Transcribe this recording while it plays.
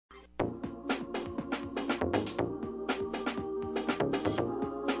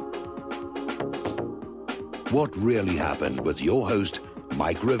What really happened with your host,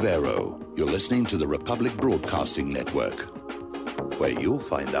 Mike Rivero. You're listening to the Republic Broadcasting Network, where you'll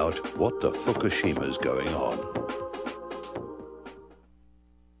find out what the Fukushima's going on.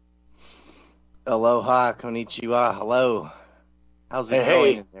 Aloha, konnichiwa, hello. How's it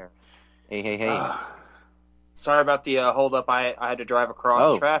going in there? Hey. Sorry about the hold-up. I had to drive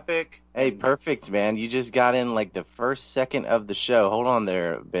across traffic. Hey, perfect, man. You just got in like the first second of the show. Hold on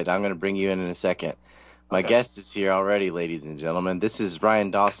there a bit. I'm going to bring you in a second. My guest is here already, ladies and gentlemen. This is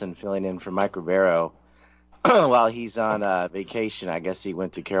Brian Dawson filling in for Mike Rivero while he's on vacation. I guess he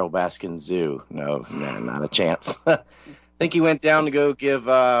went to Carol Baskin Zoo. No, not a chance. I think he went down to go give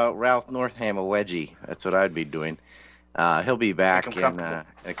Ralph Northam a wedgie. That's what I'd be doing. He'll be back in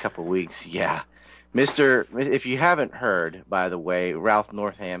a couple weeks. Yeah. If you haven't heard, by the way, Ralph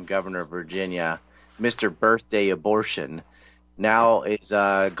Northam, governor of Virginia, Mr. Birthday Abortion, now is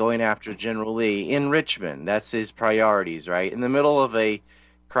going after General Lee in Richmond. That's his priorities, right? In the middle of a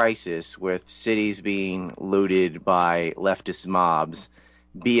crisis with cities being looted by leftist mobs,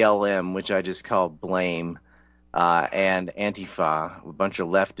 BLM, which I just call Blame, and Antifa, a bunch of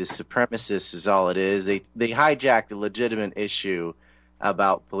leftist supremacists is all it is. They hijacked a legitimate issue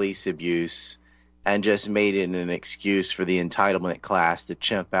about police abuse and just made it an excuse for the entitlement class to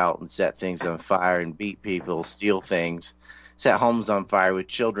chimp out and set things on fire and beat people, steal things, set homes on fire with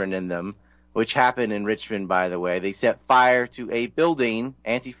children in them, which happened in Richmond, by the way. They set fire to a building,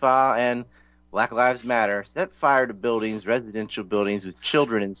 Antifa and Black Lives Matter, set fire to buildings, residential buildings with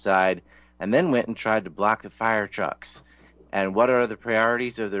children inside, and then went and tried to block the fire trucks. And what are the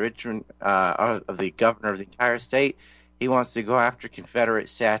priorities of the Richmond, of the governor of the entire state? He wants to go after Confederate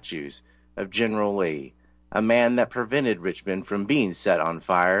statues of General Lee, a man that prevented Richmond from being set on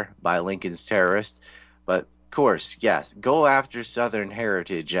fire by Lincoln's terrorists. But, of course, yes, go after Southern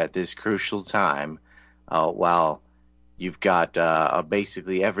heritage at this crucial time while you've got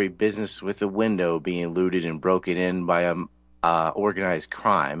basically every business with a window being looted and broken in by organized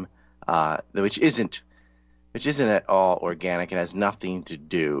crime, which isn't at all organic and has nothing to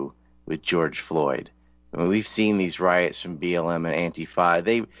do with George Floyd. I mean, we've seen these riots from BLM and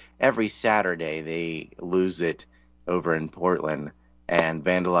Antifa. Every Saturday they lose it over in Portland and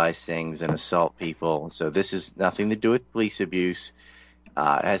vandalize things and assault people. So this has nothing to do with police abuse.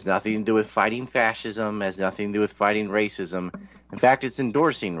 It has nothing to do with fighting fascism. Has nothing to do with fighting racism. In fact, it's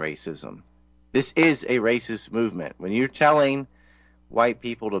endorsing racism. This is a racist movement. When you're telling white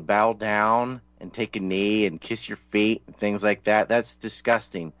people to bow down and take a knee and kiss your feet and things like that, that's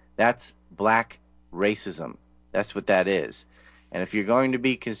disgusting. That's black racism. That's what that is. And if you're going to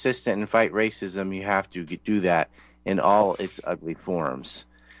be consistent and fight racism, you have to do that in all its ugly forms.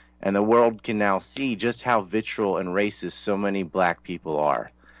 And the world can now see just how vitriol and racist so many black people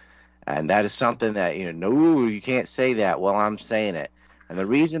are. And that is something that, no, you can't say that. Well, I'm saying it. And the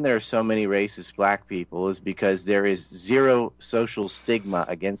reason there are so many racist black people is because there is zero social stigma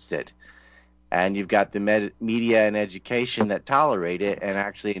against it. And you've got the media and education that tolerate it and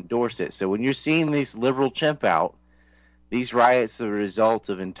actually endorse it. So when you're seeing these liberal chimp out, these riots are a result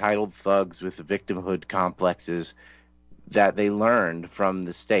of entitled thugs with victimhood complexes that they learned from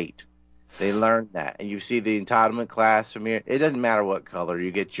the state. They learned that. And you see the entitlement class from here. It doesn't matter what color.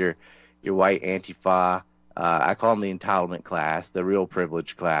 You get your white Antifa. I call them the entitlement class, the real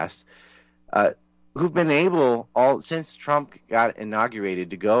privilege class. Who've been able, since Trump got inaugurated,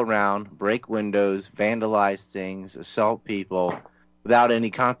 to go around, break windows, vandalize things, assault people without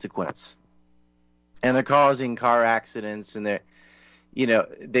any consequence. And they're causing car accidents, and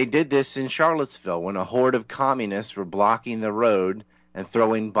they did this in Charlottesville when a horde of communists were blocking the road and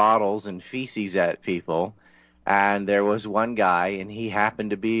throwing bottles and feces at people. And there was one guy, and he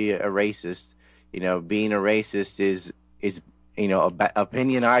happened to be a racist. Being a racist is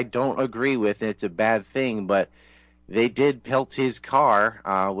opinion I don't agree with. It's a bad thing, but they did pelt his car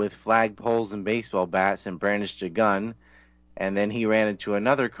with flagpoles and baseball bats and brandished a gun, and then he ran into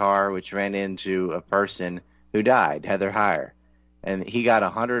another car, which ran into a person who died, Heather Heyer, and he got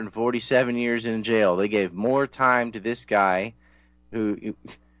 147 years in jail. They gave more time to this guy who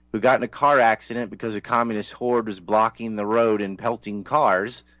got in a car accident because a communist horde was blocking the road and pelting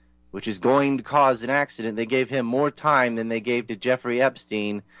cars, which is going to cause an accident. They gave him more time than they gave to Jeffrey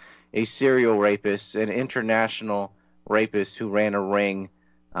Epstein, a serial rapist, an international rapist who ran a ring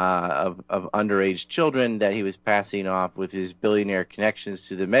of underage children that he was passing off with his billionaire connections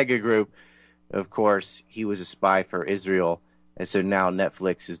to the mega group. Of course, he was a spy for Israel, and so now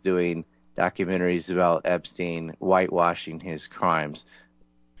Netflix is doing documentaries about Epstein, whitewashing his crimes.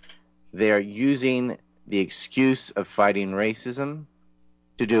 They are using the excuse of fighting racism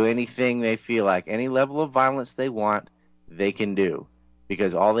to do anything they feel like. Any level of violence they want, they can do.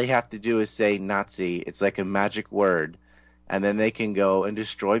 Because all they have to do is say Nazi. It's like a magic word. And then they can go and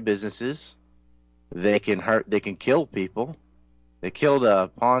destroy businesses. They can kill people. They killed a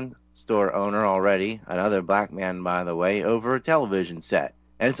pawn store owner already, another black man, by the way, over a television set.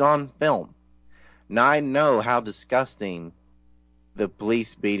 And it's on film. Now I know how disgusting the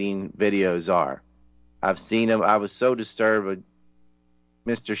police beating videos are. I've seen them. I was so disturbed with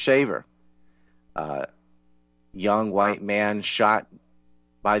Mr. Shaver. Young white man shot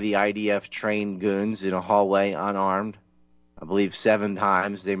by the IDF trained goons in a hallway unarmed. I believe 7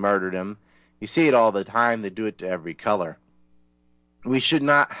 times. They murdered him. You see it all the time. They do it to every color. We should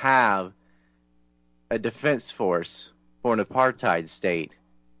not have a defense force for an apartheid state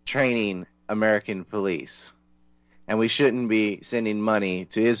training American police. And we shouldn't be sending money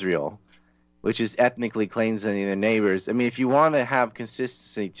to Israel, which is ethnically cleansing their neighbors. I mean, if you want to have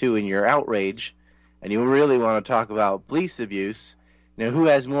consistency, too, in your outrage, and you really want to talk about police abuse, who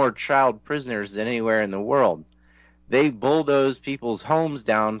has more child prisoners than anywhere in the world? They bulldoze people's homes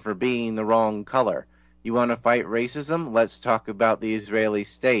down for being the wrong color. You want to fight racism? Let's talk about the Israeli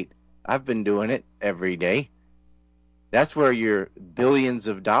state. I've been doing it every day. That's where your billions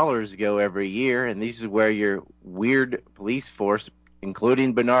of dollars go every year, and this is where your weird police force,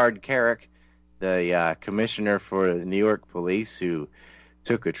 including Bernard Kerik, the commissioner for the New York police, who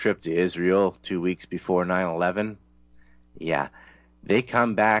took a trip to Israel 2 weeks before 9/11. Yeah, they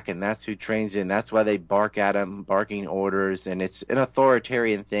come back, and that's who trains in. That's why they bark at them, barking orders, and it's an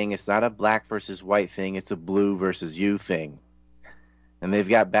authoritarian thing. It's not a black versus white thing. It's a blue versus you thing. And they've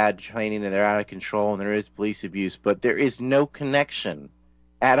got bad training, and they're out of control, and there is police abuse. But there is no connection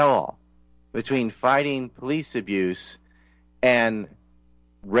at all between fighting police abuse and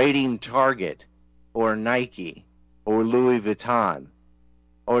raiding Target or Nike or Louis Vuitton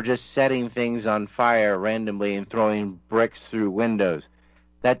or just setting things on fire randomly and throwing bricks through windows.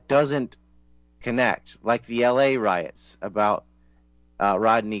 That doesn't connect, like the LA riots about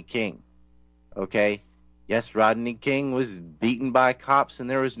Rodney King. Okay? Yes, Rodney King was beaten by cops and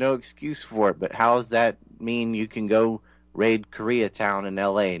there was no excuse for it, but how does that mean you can go raid Koreatown in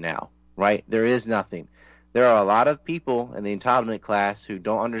LA now, right? There is nothing. There are a lot of people in the entitlement class who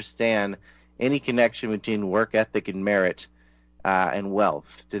don't understand any connection between work ethic and merit and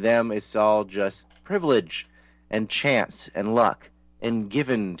wealth. To them, it's all just privilege and chance and luck and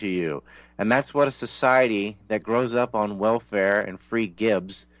given to you. And that's what a society that grows up on welfare and free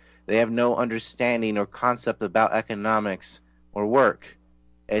gibs, they have no understanding or concept about economics or work.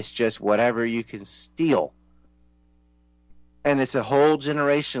 It's just whatever you can steal. And it's a whole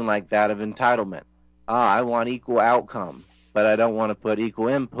generation like that of entitlement. I want equal outcome, but I don't want to put equal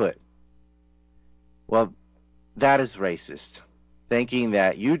input. Well, that is racist. Thinking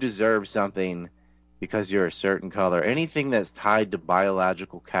that you deserve something because you're a certain color. Anything that's tied to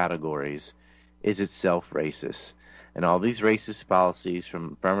biological categories is itself racist. And all these racist policies,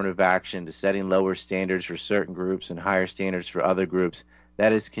 from affirmative action to setting lower standards for certain groups and higher standards for other groups,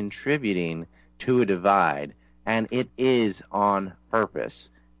 that is contributing to a divide. And it is on purpose.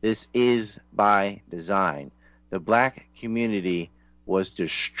 This is by design. The black community was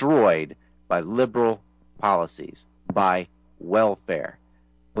destroyed by liberal policies, by welfare.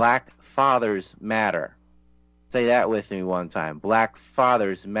 Black fathers matter. Say that with me one time. Black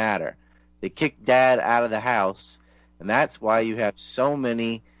fathers matter. They kicked dad out of the house, and that's why you have so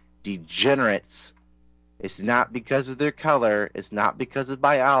many degenerates. It's not because of their color. It's not because of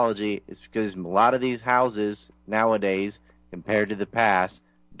biology. It's because a lot of these houses nowadays, compared to the past,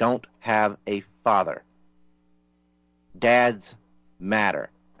 don't have a father. Dads matter,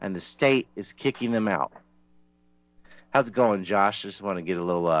 and the state is kicking them out. How's it going, Josh? Just want to get a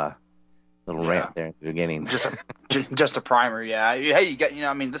little rant there at the beginning. Just a primer, yeah. Hey, you got,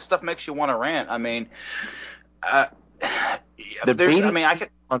 I mean, this stuff makes you want to rant. I mean, I could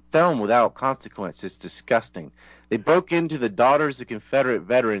on film without consequence. It's disgusting. They broke into the Daughters of Confederate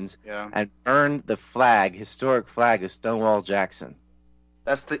Veterans and burned the flag, historic flag of Stonewall Jackson.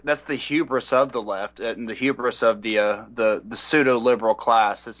 That's the hubris of the left and the hubris of the pseudo liberal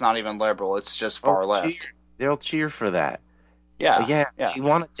class. It's not even liberal. It's just far left. They'll cheer for that. Yeah. You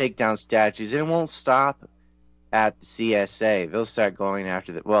want to take down statues, and it won't stop at the CSA. They'll start going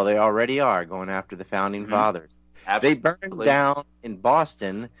after they already are going after the founding fathers. Absolutely. They burned down in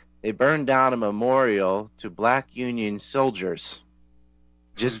Boston. They burned down a memorial to black Union soldiers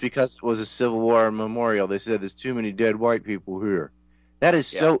just because it was a Civil War memorial. They said there's too many dead white people here. That is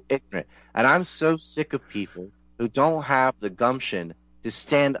so ignorant. And I'm so sick of people who don't have the gumption to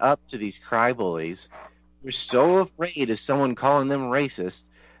stand up to these crybullies. They're so afraid of someone calling them racist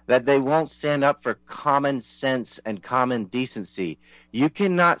that they won't stand up for common sense and common decency. You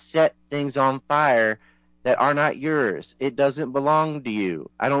cannot set things on fire that are not yours. It doesn't belong to you.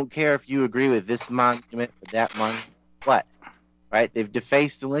 I don't care if you agree with this monument or that monument. What? Right? They've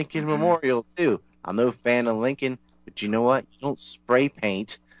defaced the Lincoln Memorial, too. I'm no fan of Lincoln, but you know what? You don't spray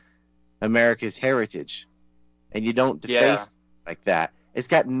paint America's heritage, and you don't deface like that. It's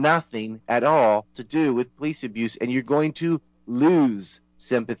got nothing at all to do with police abuse, and you're going to lose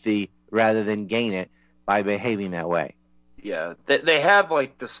sympathy rather than gain it by behaving that way. Yeah, they have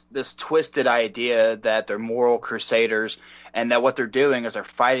like this twisted idea that they're moral crusaders, and that what they're doing is they're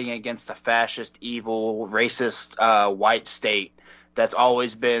fighting against the fascist, evil, racist white state that's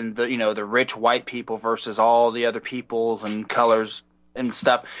always been the rich white people versus all the other peoples and colors and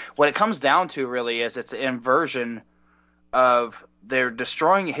stuff. What it comes down to really is it's an inversion of they're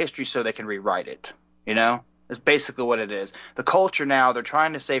destroying history so they can rewrite it. It's basically what it is. The culture now, they're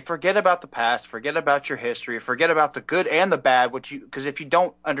trying to say, forget about the past, forget about your history, forget about the good and the bad, because if you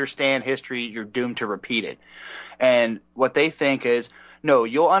don't understand history, you're doomed to repeat it. And what they think is, no,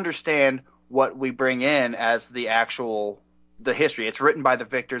 you'll understand what we bring in as the history. It's written by the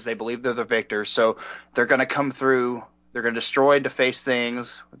victors. They believe they're the victors. So they're going to come through. They're going to destroy and deface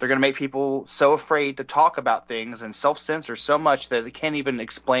things. They're going to make people so afraid to talk about things and self-censor so much that they can't even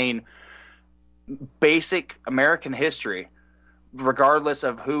explain basic American history, regardless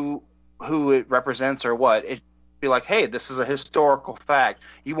of who it represents or what. It'd be like, hey, this is a historical fact.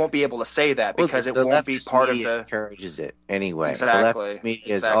 You won't be able to say that because it won't be part of the. Encourages it anyway. Exactly. The leftist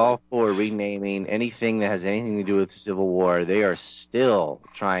media is all for renaming anything that has anything to do with the Civil War. They are still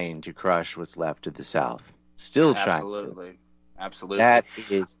trying to crush what's left of the South. Still trying. Absolutely. That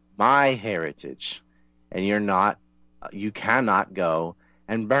is my heritage, and you cannot go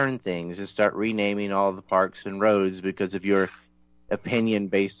and burn things and start renaming all the parks and roads because of your opinion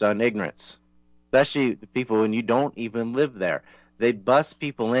based on ignorance. Especially the people when you don't even live there. They bus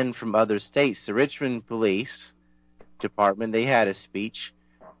people in from other states. The Richmond Police Department, they had a speech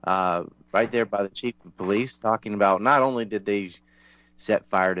right there by the chief of police talking about not only did they set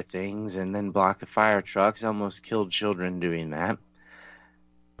fire to things and then block the fire trucks, almost killed children doing that,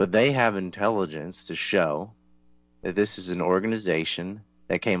 but they have intelligence to show that this is an organization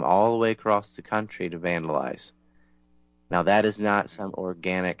that came all the way across the country to vandalize. Now, that is not some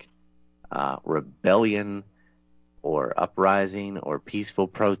organic rebellion or uprising or peaceful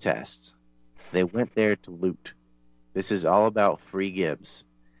protest. They went there to loot. This is all about free gives.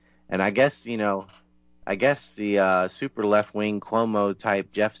 And I guess the super left-wing Cuomo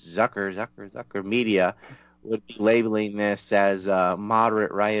type Jeff Zucker media would be labeling this as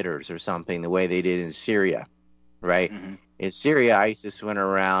moderate rioters or something, the way they did in Syria, right? Mm-hmm. In Syria, ISIS went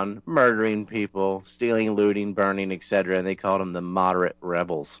around murdering people, stealing, looting, burning, etc., and they called them the moderate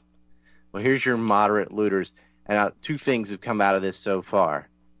rebels. Well, here's your moderate looters. And two things have come out of this so far.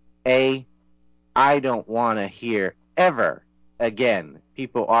 A, I don't want to hear ever again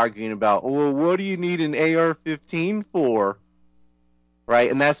people arguing about, well, what do you need an AR-15 for? Right?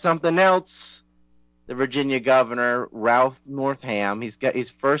 And that's something else. The Virginia governor, Ralph Northam, his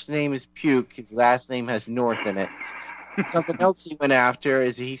first name is Puke, his last name has North in it. Something else he went after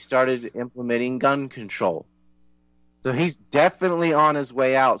is he started implementing gun control. So he's definitely on his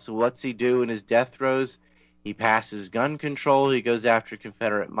way out. So what's he do in his death throes? He passes gun control, he goes after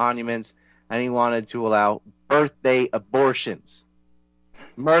Confederate monuments, and he wanted to allow birthday abortions.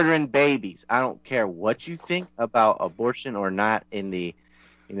 Murdering babies. I don't care what you think about abortion or not in the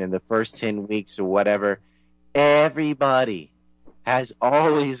first 10 weeks or whatever. Everybody has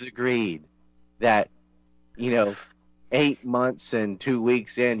always agreed that, 8 months and 2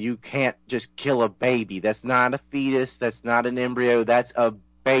 weeks in, you can't just kill a baby. That's not a fetus. That's not an embryo. That's a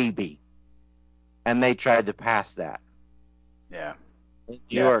baby. And they tried to pass that. Yeah. In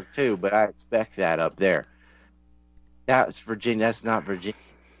New York, too, but I expect that up there. That's Virginia. That's not Virginia.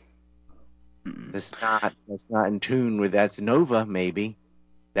 That's not in tune with, that's Nova, maybe.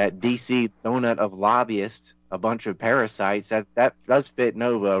 That D.C. donut of lobbyists, a bunch of parasites, that does fit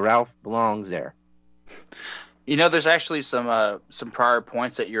Nova. Ralph belongs there. There's actually some prior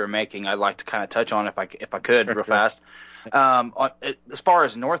points that you were making I'd like to kind of touch on if I could real fast. As far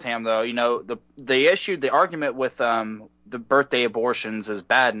as Northam, though, the argument with the birthday abortions is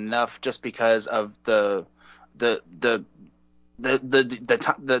bad enough just because of the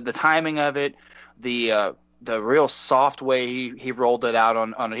timing of it, the real soft way he rolled it out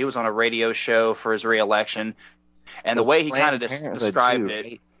on he was on a radio show for his reelection, and the way he kind of described it.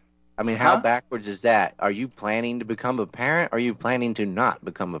 Right? I mean, how backwards is that? Are you planning to become a parent? Or are you planning to not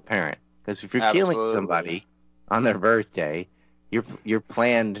become a parent? Because if you're killing somebody on their birthday, You're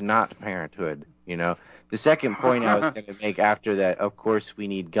planned not parenthood. You know. The second point I was going to make after that, of course, we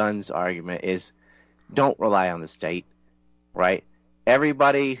need guns argument is don't rely on the state, right?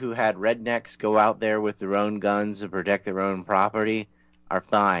 Everybody who had rednecks go out there with their own guns to protect their own property are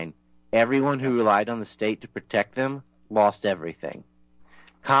fine. Everyone who relied on the state to protect them lost everything.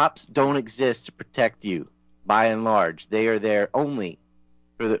 Cops don't exist to protect you, by and large. They are there only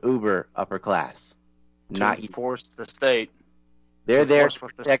for the uber upper class, not you. Enforce the state. They're there to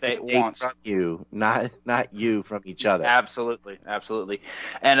what protect the the state from you, not you from each other. Absolutely.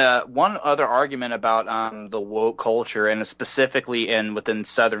 And one other argument about the woke culture, and specifically within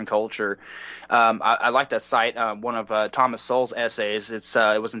Southern culture, I like that cite one of Thomas Sowell's essays. It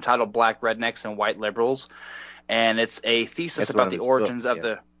was entitled "Black Rednecks and White Liberals," and it's a thesis about the origins of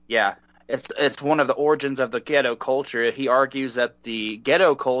the It's one of the origins of the ghetto culture. He argues that the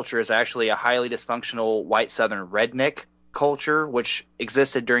ghetto culture is actually a highly dysfunctional white Southern redneck culture, which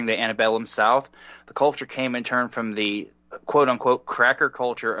existed during the antebellum South. The culture came in turn from the quote-unquote cracker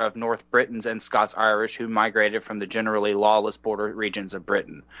culture of North Britons and Scots-Irish who migrated from the generally lawless border regions of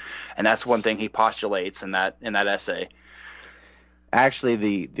Britain. And that's one thing he postulates in that essay. Actually,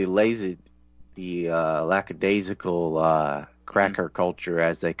 the lackadaisical cracker culture,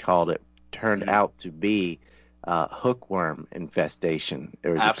 as they called it, turned out to be hookworm infestation.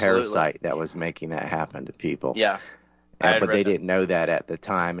 There was a parasite that was making that happen to people. Yeah. But they didn't know that at the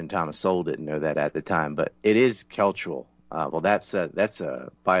time, and Thomas Sowell didn't know that at the time. But it is cultural. Well, that's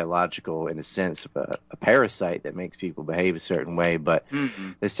a biological, in a sense, of a parasite that makes people behave a certain way. But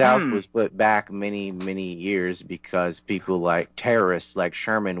the South was put back many, many years because people like terrorists like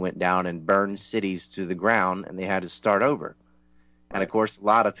Sherman went down and burned cities to the ground, and they had to start over. And, of course, a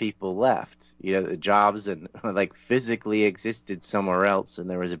lot of people left. You know, the jobs and like physically existed somewhere else, and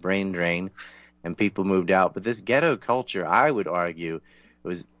there was a brain drain. And people moved out. But this ghetto culture, I would argue,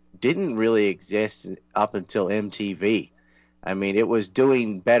 didn't really exist up until MTV. I mean, it was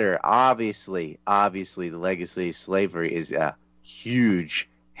doing better. Obviously, the legacy of slavery is a huge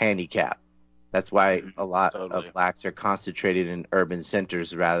handicap. That's why a lot of blacks are concentrated in urban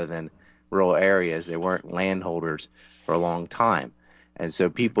centers rather than rural areas. They weren't landholders for a long time. And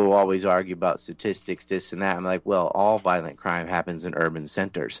so people always argue about statistics, this and that. I'm like, well, all violent crime happens in urban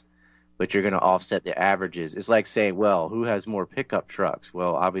centers. But you're going to offset the averages. It's like saying, well, who has more pickup trucks?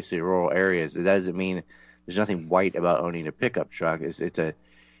 Well, obviously rural areas. It doesn't mean there's nothing white about owning a pickup truck. It's a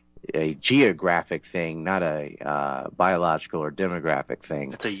geographic thing, not a biological or demographic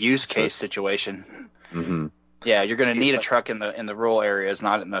thing. It's a use case situation. Mm-hmm. Yeah, you're going to need a truck in the rural areas,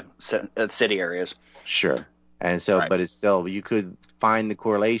 not in the city areas. Sure. And so, but it's still, you could find the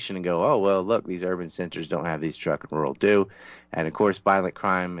correlation and go, oh, well, look, these urban centers don't have these truck and rural do. And of course, violent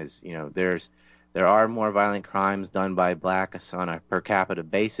crime is, there are more violent crimes done by blacks on a per capita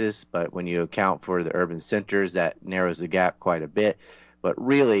basis, but when you account for the urban centers, that narrows the gap quite a bit. But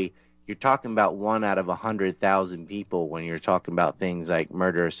really, you're talking about 1 out of 100,000 people when you're talking about things like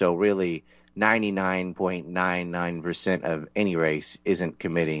murder. So really, 99.99% of any race isn't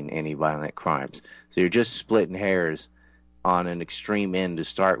committing any violent crimes. So you're just splitting hairs on an extreme end to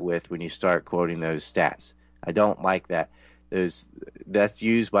start with when you start quoting those stats. I don't like that. That's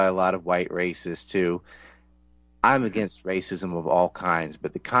used by a lot of white racists too. I'm against racism of all kinds,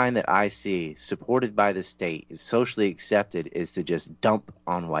 but the kind that I see supported by the state is socially accepted is to just dump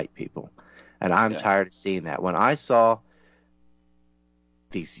on white people. And I'm tired of seeing that. When I saw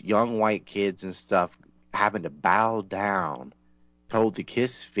these young white kids and stuff having to bow down, told to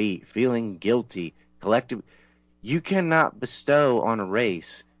kiss feet, feeling guilty, collective, you cannot bestow on a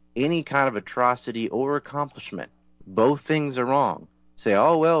race any kind of atrocity or accomplishment. Both things are wrong. Say,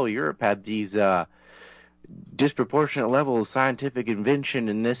 oh, well, Europe had these disproportionate levels of scientific invention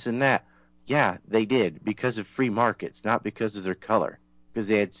and this and that. Yeah, they did, because of free markets, not because of their color. Because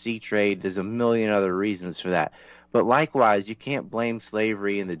they had sea trade. There's a million other reasons for that. But likewise, you can't blame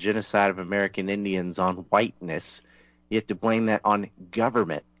slavery and the genocide of American Indians on whiteness. You have to blame that on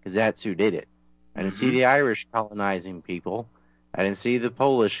government, because that's who did it. I didn't see the Irish colonizing people. I didn't see the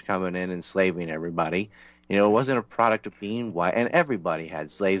Polish coming in enslaving everybody. You know, it wasn't a product of being white, and everybody had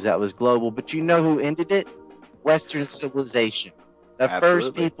slaves. That was global. But you know who ended it? Western civilization. The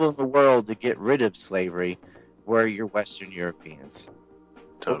first people in the world to get rid of slavery were your Western Europeans.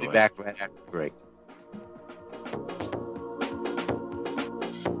 We'll be back right after the break.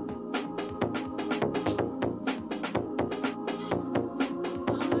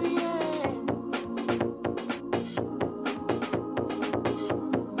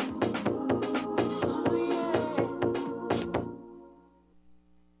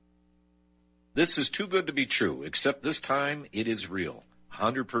 This is too good to be true, except this time it is real.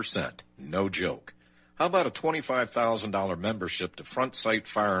 100%. No joke. How about a $25,000 membership to Front Sight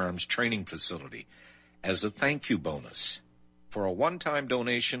Firearms Training Facility as a thank you bonus for a one-time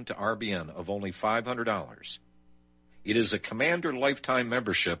donation to RBN of only $500? It is a Commander lifetime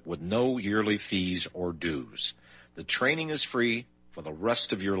membership with no yearly fees or dues. The training is free for the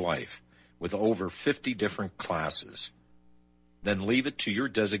rest of your life with over 50 different classes. Then leave it to your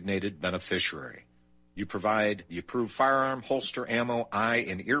designated beneficiary. You provide the approved firearm, holster, ammo, eye,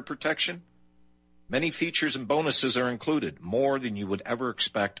 and ear protection. Many features and bonuses are included, more than you would ever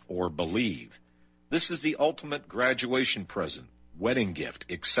expect or believe. This is the ultimate graduation present, wedding gift,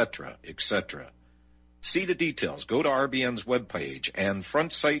 etc., etc. See the details. Go to RBN's webpage and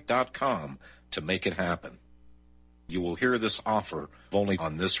frontsight.com to make it happen. You will hear this offer only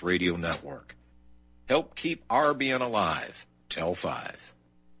on this radio network. Help keep RBN alive. Tell 5.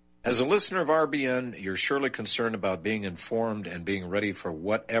 As a listener of RBN, you're surely concerned about being informed and being ready for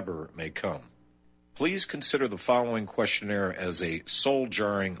whatever may come. Please consider the following questionnaire as a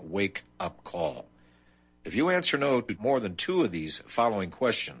soul-jarring wake-up call. If you answer no to more than 2 of these following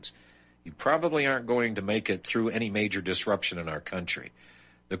questions, you probably aren't going to make it through any major disruption in our country.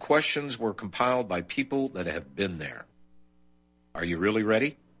 The questions were compiled by people that have been there. Are you really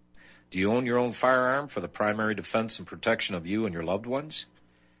ready? Do you own your own firearm for the primary defense and protection of you and your loved ones?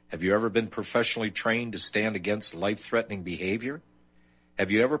 Have you ever been professionally trained to stand against life-threatening behavior?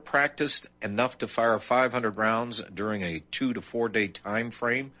 Have you ever practiced enough to fire 500 rounds during a 2 to 4 day time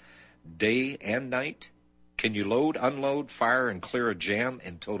frame, day and night? Can you load, unload, fire, and clear a jam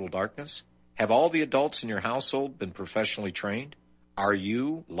in total darkness? Have all the adults in your household been professionally trained? Are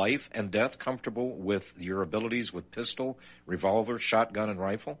you, life and death, comfortable with your abilities with pistol, revolver, shotgun, and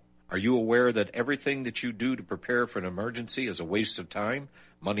rifle? Are you aware that everything that you do to prepare for an emergency is a waste of time,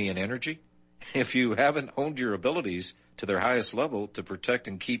 money, and energy? If you haven't honed your abilities to their highest level to protect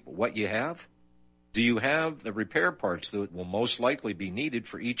and keep what you have, do you have the repair parts that will most likely be needed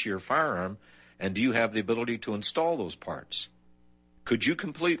for each of your firearm, and do you have the ability to install those parts? Could you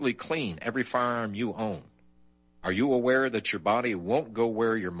completely clean every firearm you own? Are you aware that your body won't go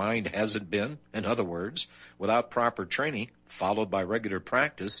where your mind hasn't been? In other words, without proper training, followed by regular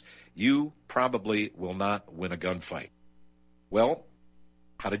practice, you probably will not win a gunfight. Well,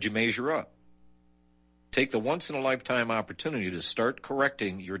 how did you measure up? Take the once-in-a-lifetime opportunity to start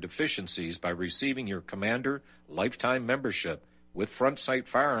correcting your deficiencies by receiving your Commander lifetime membership with Front Sight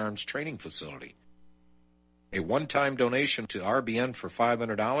Firearms Training Facility. A one-time donation to RBN for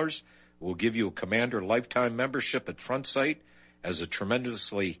 $500 will give you a Commander lifetime membership at Front Sight as a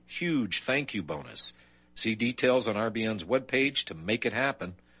tremendously huge thank you bonus. See details on RBN's webpage to make it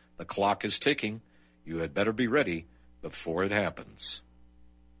happen. The clock is ticking. You had better be ready before it happens.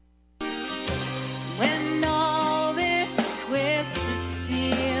 When all this twisted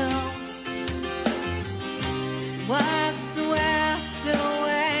steel was swept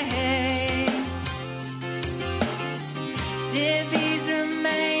away, did these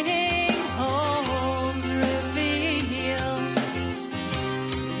remaining holes reveal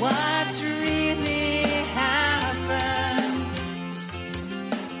what really happened?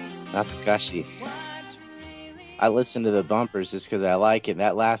 That's gushy. I listen to the bumpers just because I like it.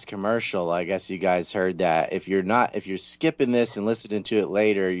 That last commercial, I guess you guys heard that. If you're skipping this and listening to it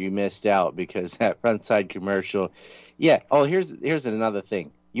later, you missed out because that front side commercial. Yeah. Oh, here's another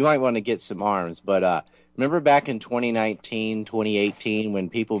thing. You might want to get some arms, but remember back in 2019, 2018,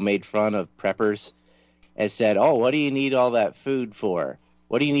 when people made fun of preppers and said, "Oh, what do you need all that food for?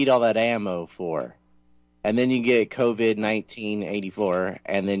 What do you need all that ammo for?" And then you get COVID-19 84,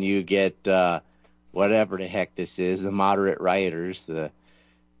 and then you get whatever the heck this is, the moderate rioters, the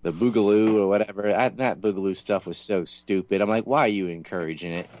Boogaloo or whatever. That Boogaloo stuff was so stupid. I'm like, why are you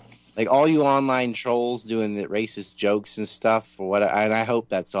encouraging it? Like all you online trolls doing the racist jokes and stuff, and I hope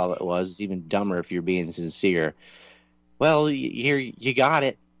that's all it was. It's even dumber if you're being sincere. Well, here you got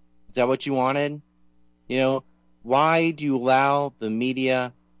it. Is that what you wanted? You know, why do you allow the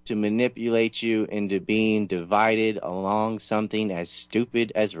media to manipulate you into being divided along something as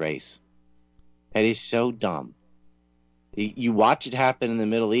stupid as race? That is so dumb. You watch it happen in the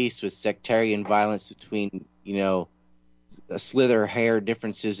Middle East with sectarian violence between, a slither hair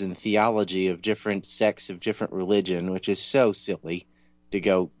differences in theology of different sects of different religion, which is so silly to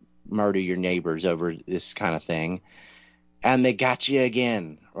go murder your neighbors over this kind of thing. And they got you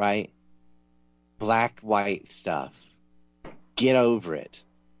again, right? Black, white stuff. Get over it.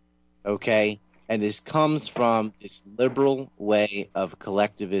 Okay? And this comes from this liberal way of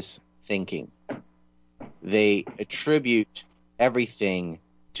collectivist thinking. They attribute everything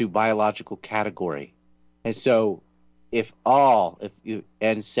to biological category. And so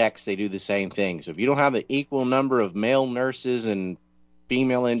and sex, they do the same thing. So if you don't have an equal number of male nurses and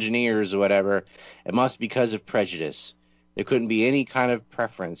female engineers or whatever, it must be because of prejudice. There couldn't be any kind of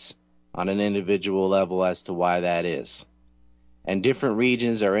preference on an individual level as to why that is. And different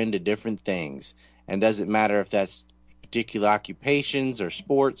regions are into different things. And doesn't matter if that's particular occupations or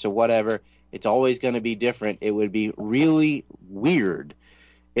sports or whatever, it's always going to be different. It would be really weird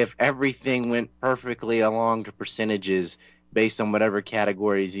if everything went perfectly along to percentages based on whatever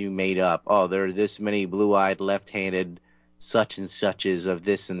categories you made up. Oh, there are this many blue-eyed, left-handed such and suches of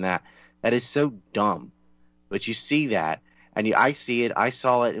this and that. That is so dumb. But you see that, and I see it. I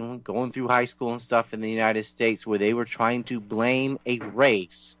saw it in going through high school and stuff in the United States where they were trying to blame a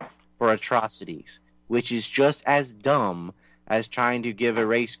race for atrocities, which is just as dumb as trying to give a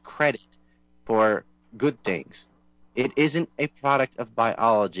race credit for good things. It isn't a product of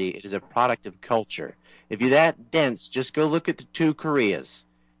biology. It is a product of culture. If you're that dense, just go look at the two Koreas.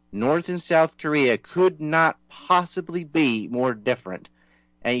 North and South Korea could not possibly be more different.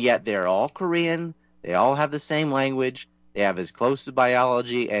 And yet they're all Korean. They all have the same language. They have as close to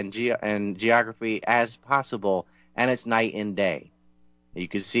biology and geography as possible. And it's night and day. You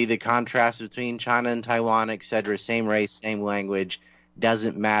can see the contrast between China and Taiwan, etc. Same race, same language.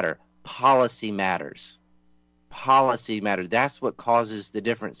 Doesn't matter. Policy matters. Policy matters. That's what causes the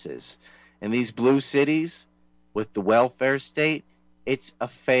differences. In these blue cities with the welfare state, it's a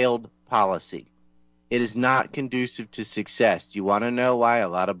failed policy. It is not conducive to success. Do you want to know why a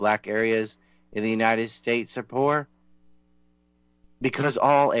lot of black areas in the United States are poor? Because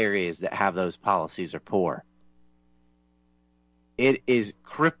all areas that have those policies are poor. It is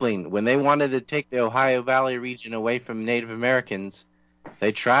crippling. When they wanted to take the Ohio Valley region away from Native Americans,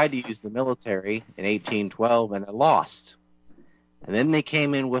 they tried to use the military in 1812 and they lost. And then they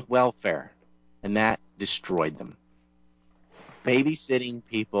came in with welfare, and that destroyed them. Babysitting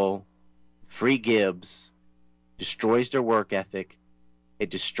people, free gibbs, destroys their work ethic.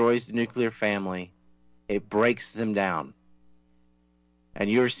 It destroys the nuclear family. It breaks them down. And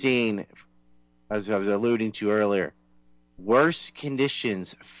you're seeing, as I was alluding to earlier, worse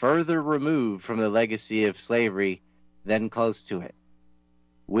conditions further removed from the legacy of slavery than close to it.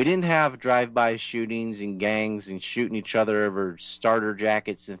 We didn't have drive-by shootings and gangs and shooting each other over starter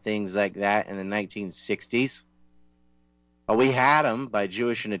jackets and things like that in the 1960s. Well, we had them by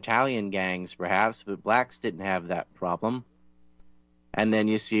Jewish and Italian gangs, perhaps, but blacks didn't have that problem. And then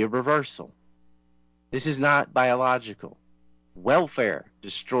you see a reversal. This is not biological. Welfare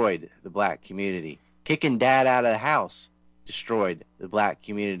destroyed the black community. Kicking dad out of the house destroyed the black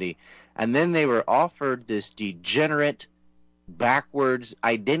community. And then they were offered this degenerate, backwards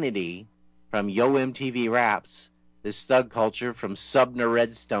identity from Yo MTV Raps, this thug culture from Subner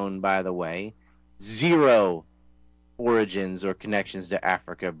Redstone, by the way. Zero origins or connections to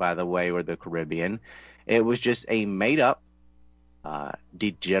Africa, by the way, or the Caribbean. It was just a made-up,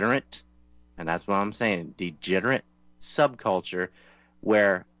 degenerate, and that's what I'm saying, degenerate subculture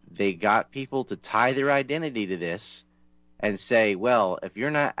where they got people to tie their identity to this and say, well, if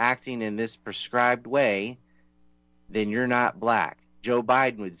you're not acting in this prescribed way, then you're not black. Joe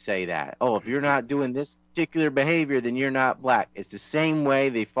Biden would say that. Oh, if you're not doing this particular behavior, then you're not black. It's the same way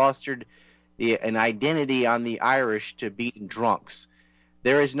they fostered an identity on the Irish to being drunks.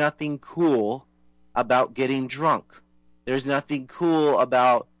 There is nothing cool about getting drunk. There's nothing cool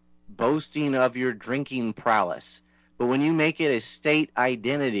about boasting of your drinking prowess. But when you make it a state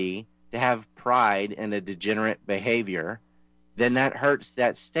identity to have pride in a degenerate behavior, then that hurts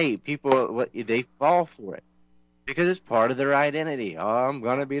that state. People, they fall for it because it's part of their identity. Oh, I'm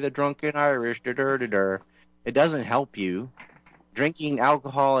going to be the drunken Irish. It doesn't help you. Drinking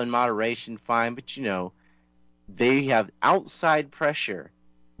alcohol in moderation, fine, but they have outside pressure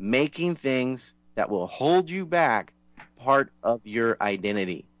making things that will hold you back part of your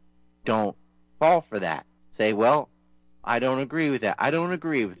identity. Don't fall for that. Say, well, I don't agree with that. I don't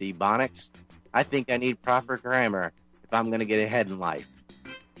agree with Ebonics. I think I need proper grammar if I'm going to get ahead in life.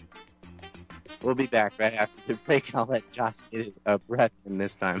 We'll be back right after the break. I'll let Josh get a breath in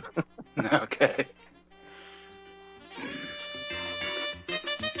this time. Okay.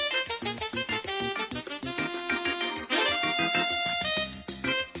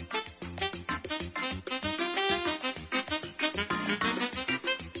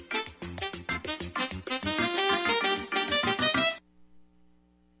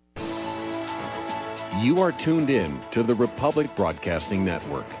 You are tuned in to the Republic Broadcasting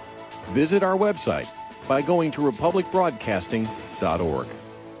Network. Visit our website by going to republicbroadcasting.org.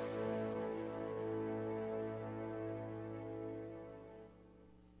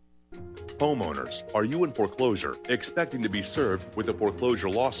 Homeowners, are you in foreclosure, expecting to be served with a foreclosure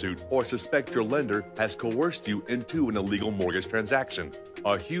lawsuit, or suspect your lender has coerced you into an illegal mortgage transaction?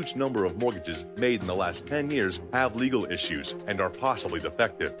 A huge number of mortgages made in the last 10 years have legal issues and are possibly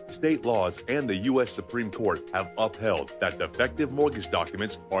defective. State laws and the U.S. Supreme Court have upheld that defective mortgage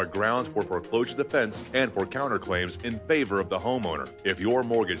documents are grounds for foreclosure defense and for counterclaims in favor of the homeowner. If your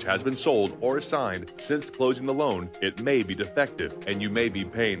mortgage has been sold or assigned since closing the loan, it may be defective and you may be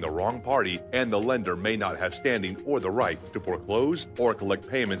paying the wrong party, and the lender may not have standing or the right to foreclose or collect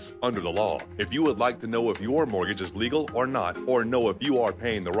payments under the law. If you would like to know if your mortgage is legal or not, or know if you are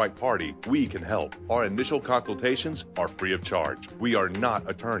paying the right party, we can help. Our initial consultations are free of charge. We are not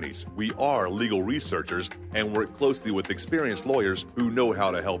attorneys. We are legal researchers and work closely with experienced lawyers who know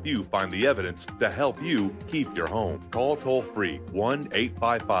how to help you find the evidence to help you keep your home. Call toll-free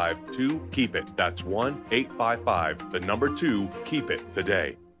 1-855-2-KEEP-IT. That's 1-855-2-KEEP-IT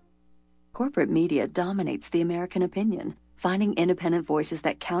today. Corporate media dominates the American opinion. Finding independent voices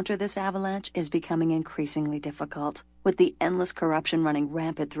that counter this avalanche is becoming increasingly difficult. With the endless corruption running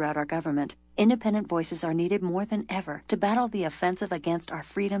rampant throughout our government, independent voices are needed more than ever to battle the offensive against our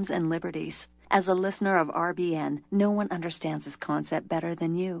freedoms and liberties. As a listener of RBN, no one understands this concept better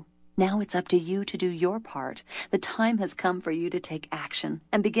than you. Now it's up to you to do your part. The time has come for you to take action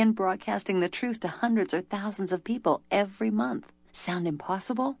and begin broadcasting the truth to hundreds or thousands of people every month. Sound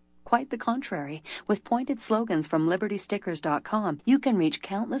impossible? Quite the contrary. With pointed slogans from LibertyStickers.com, you can reach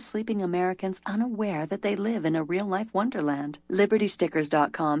countless sleeping Americans unaware that they live in a real-life wonderland.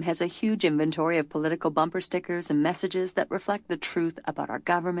 LibertyStickers.com has a huge inventory of political bumper stickers and messages that reflect the truth about our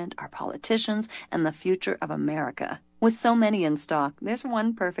government, our politicians, and the future of America. With so many in stock, there's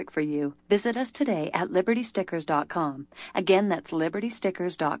one perfect for you. Visit us today at LibertyStickers.com. Again, that's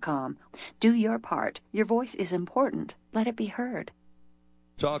LibertyStickers.com. Do your part. Your voice is important. Let it be heard.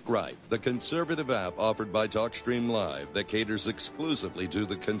 Talk Right, the conservative app offered by TalkStream Live that caters exclusively to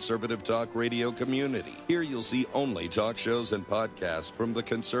the conservative talk radio community. Here you'll see only talk shows and podcasts from the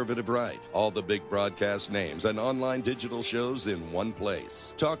conservative right. All the big broadcast names and online digital shows in one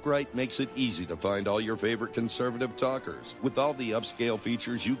place. Talk Right makes it easy to find all your favorite conservative talkers with all the upscale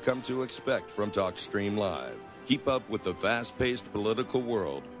features you come to expect from TalkStream Live. Keep up with the fast-paced political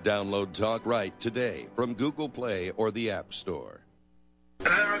world. Download Talk Right today from Google Play or the App Store. The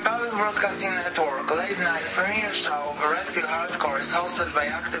Republic Broadcasting Network late night premiere show The Red Pill Hardcore is hosted by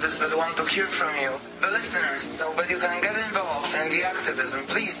activists that want to hear from you, the listeners, so that you can get involved in the activism.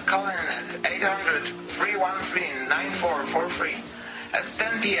 Please call in at 800-313-9443 at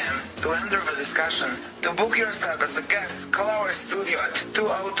 10 p.m. to enter the discussion. To book yourself as a guest, call our studio at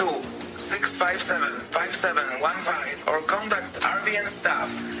 202-657-5715 or contact RBN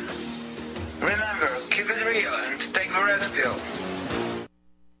staff. Remember, keep it real and take the red pill.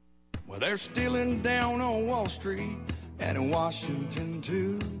 Well, they're stealing down on Wall Street and in Washington,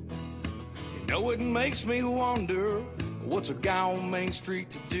 too. You know, it makes me wonder, what's a guy on Main Street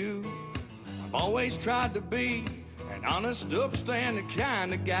to do? I've always tried to be an honest, upstanding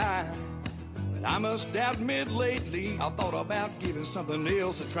kind of guy. But I must admit lately, I thought about giving something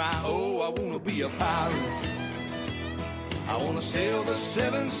else a try. Oh, I want to be a pirate. I want to sail the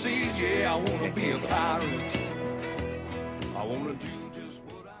seven seas, yeah, I want to be a pirate. I want to do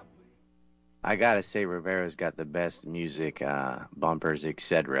I gotta say, Rivera's got the best music, bumpers,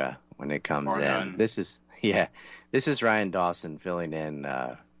 etc. when it comes in. This is Ryan Dawson filling in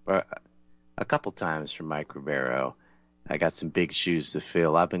a couple times for Mike Rivero. I got some big shoes to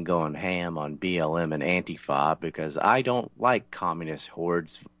fill. I've been going ham on BLM and Antifa because I don't like communist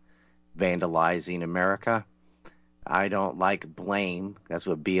hordes vandalizing America. I don't like blame. That's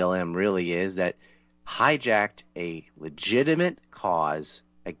what BLM really is. That hijacked a legitimate cause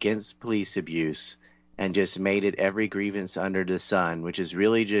against police abuse and just made it every grievance under the sun, which is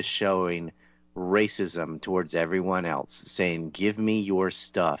really just showing racism towards everyone else, saying, give me your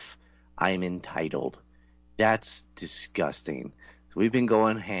stuff. I'm entitled. That's disgusting. So we've been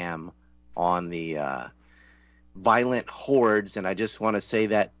going ham on the violent hordes, and I just want to say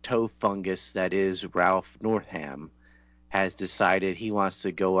that toe fungus that is Ralph Northam has decided he wants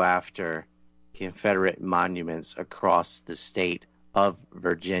to go after Confederate monuments across the state of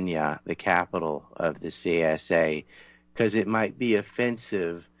Virginia, the capital of the CSA, because it might be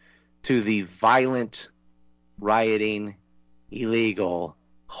offensive to the violent, rioting, illegal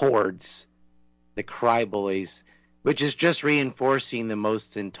hordes, the cryboys, which is just reinforcing the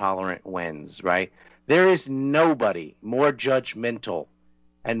most intolerant wins, right? There is nobody more judgmental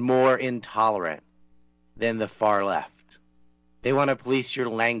and more intolerant than the far left. They want to police your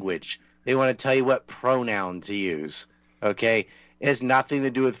language. They want to tell you what pronoun to use, okay? It has nothing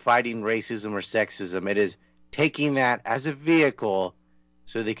to do with fighting racism or sexism. It is taking that as a vehicle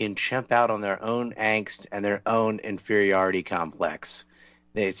so they can chimp out on their own angst and their own inferiority complex.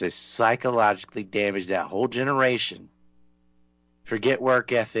 It's a psychologically damaged that whole generation. Forget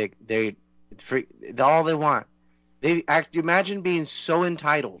work ethic. All they want. Imagine being so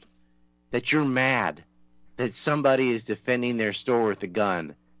entitled that you're mad that somebody is defending their store with a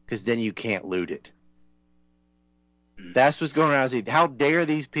gun, because then you can't loot it. That's what's going around. How dare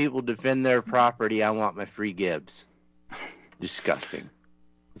these people defend their property? I want my free Gibbs. Disgusting.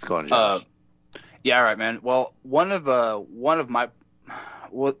 What's going on, Josh? Yeah, all right, man. Well, one of my,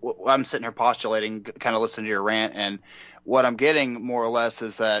 I'm sitting here postulating, kind of listening to your rant, and what I'm getting more or less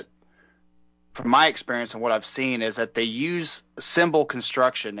is that, from my experience and what I've seen, is that they use symbol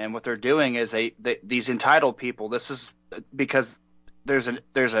construction, and what they're doing is these entitled people. This is because there's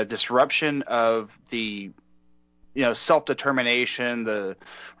a disruption of the self-determination, the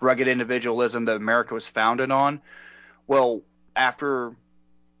rugged individualism that America was founded on. Well, after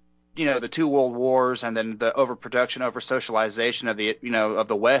the two world wars and then the overproduction, over-socialization of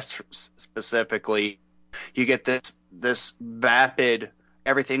the West specifically, you get this vapid,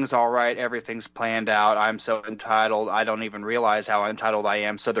 everything's all right, everything's planned out, I'm so entitled, I don't even realize how entitled I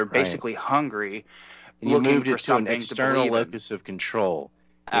am. So they're basically hungry, and you looking moved for it to something an external to believe in. locus of control.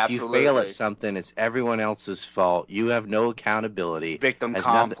 Absolutely. If you fail at something, it's everyone else's fault. You have no accountability. Victim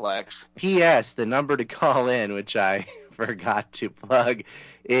complex. P.S. The number to call in, which I forgot to plug,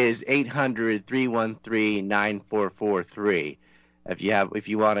 is 800-313-9443. If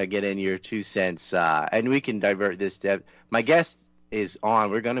you want to get in your 2 cents, and we can divert this. My guest is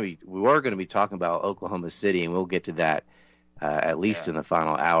on. We were going to be talking about Oklahoma City, and we'll get to that at least in the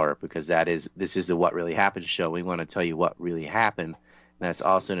final hour, because this is the What Really Happened show. We want to tell you what really happened. That's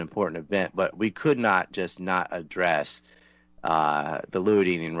also an important event, but we could not just not address the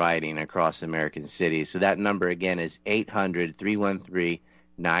looting and rioting across American cities. So that number again is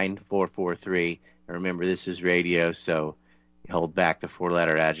 800-313-9443. And remember, this is radio, so hold back the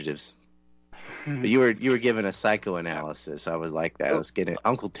 4-letter adjectives. But you were giving a psychoanalysis. I was like that. Let's get it.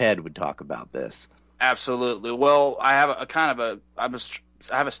 Uncle Ted would talk about this. Absolutely. Well, I have I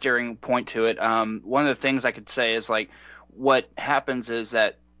have a steering point to it. One of the things I could say is, like, what happens is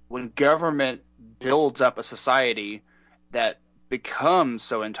that when government builds up a society that becomes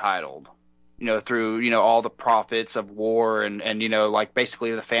so entitled, through, all the profits of war and like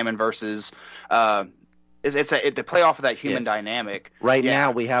basically the famine versus, they play off of that human dynamic. Right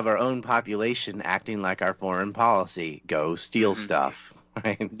now we have our own population acting like our foreign policy. Go steal stuff.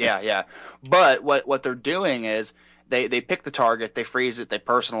 Right? Yeah. But what they're doing is they pick the target, they freeze it, they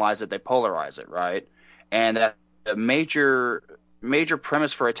personalize it, they polarize it, right? And that the major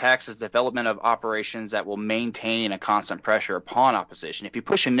premise for attacks is development of operations that will maintain a constant pressure upon opposition. If you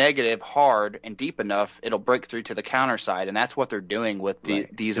push a negative hard and deep enough, it'll break through to the counter side, and that's what they're doing with these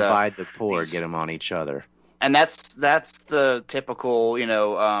divide the poor, get them on each other. And that's the typical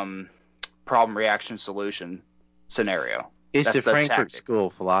problem reaction solution scenario. It's That's the Frankfurt tactic. School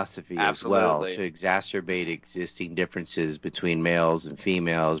philosophy as well, Absolutely. to exacerbate existing differences between males and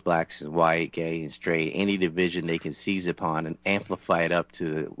females, blacks and white, gay and straight. Any division they can seize upon and amplify it up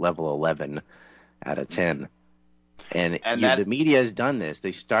to level 11 out of 10. And the media has done this.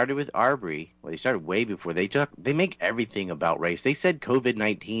 They started with Arbery. Well, they started way before. They make everything about race. They said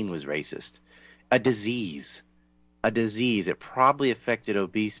COVID-19 was racist. A disease. It probably affected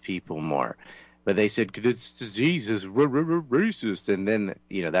obese people more. But they said this disease is racist, and then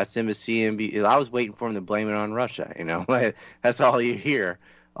that's MSNBC. I was waiting for them to blame it on Russia. That's all you hear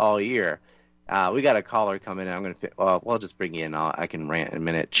all year. We got a caller coming in. I'm gonna. I'll just bring you in. I can rant in a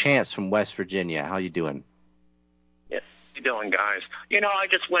minute. Chance from West Virginia. How you doing? Yes, how you doing, guys? I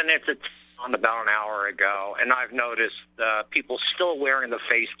just went into on about an hour ago, and I've noticed people still wearing the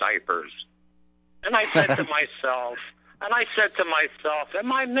face diapers. And I said to myself,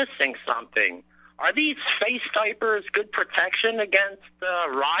 am I missing something? Are these face diapers good protection against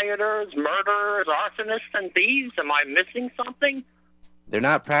rioters, murderers, arsonists, and thieves? Am I missing something? They're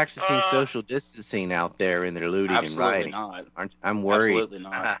not practicing social distancing out there in their looting and rioting. Absolutely not. I'm worried. Absolutely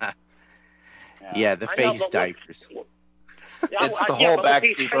not. Yeah, the face diapers. It's the whole back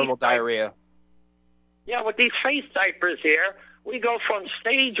verbal diarrhea. Yeah, with these face diapers here, we go from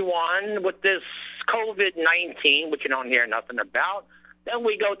stage 1 with this COVID-19, which you don't hear nothing about. Then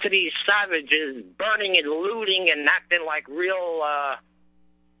we go to these savages burning and looting and acting like real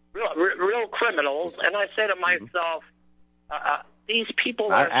criminals. And I say to myself, these people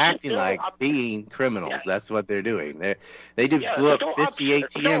Not are acting still like up. being criminals. Yeah. That's what they're doing. They just Yeah, blew up still 50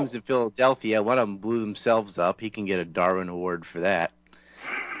 up- ATMs still- in Philadelphia. One of them blew themselves up. He can get a Darwin Award for that.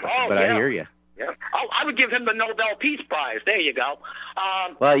 Oh, But yeah. I hear you. Yeah. Oh, I would give him the Nobel Peace Prize. There you go.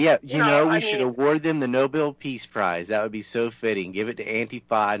 Well, yeah, you know, we I should mean- award them the Nobel Peace Prize. That would be so fitting. Give it to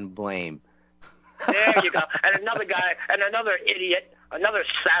Antifa and blame. There you go. And another guy, and another idiot, another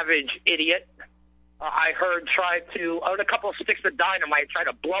savage idiot, I heard tried to, with a couple of sticks of dynamite, try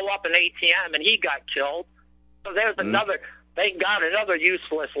to blow up an ATM, and he got killed. So there's another, thank God, another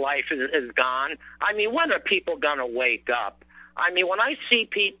useless life is gone. I mean, when are people going to wake up? I mean, when I see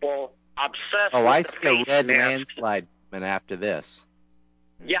people obsessed Oh, with I the see a face red mask, landslide coming after this.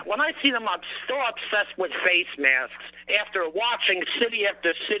 yeah, when I see them still obsessed with face masks after watching city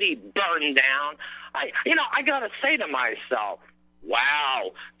after city burn down, I got to say to myself,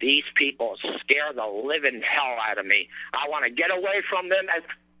 wow, these people scare the living hell out of me. I want to get away from them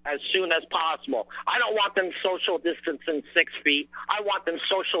as soon as possible. I don't want them social distancing 6 feet. I want them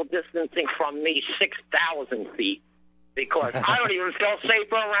social distancing from me 6,000 feet because I don't even feel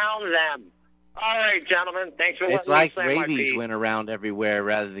safer around them. All right, gentlemen. Thanks for letting It's like me say my rabies piece. went around everywhere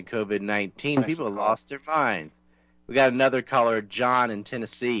rather than COVID-19. People lost their mind. We got another caller, John in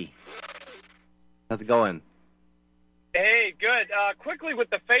Tennessee. How's it going? Hey, good. Quickly with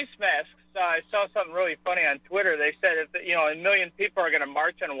the face masks, I saw something really funny on Twitter. They said if a million people are going to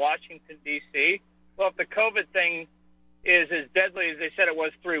march on Washington D.C. Well, if the COVID thing is as deadly as they said it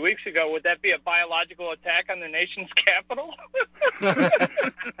was 3 weeks ago, would that be a biological attack on the nation's capital?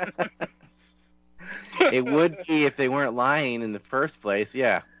 It would be if they weren't lying in the first place.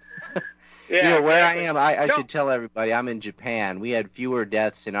 Yeah. Yeah, where exactly. I am, I No. should tell everybody, I'm in Japan. We had fewer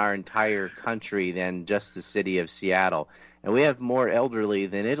deaths in our entire country than just the city of Seattle. And we have more elderly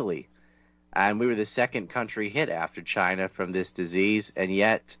than Italy. And we were the second country hit after China from this disease. And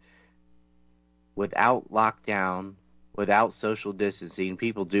yet, without lockdown, without social distancing,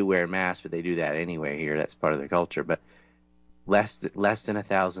 people do wear masks, but they do that anyway here. That's part of their culture. But less than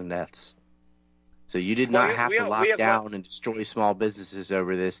 1,000 deaths. So you did not have to lock down and destroy small businesses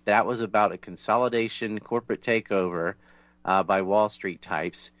over this. That was about a consolidation, corporate takeover by Wall Street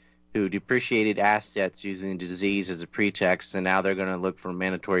types who depreciated assets using the disease as a pretext, and now they're going to look for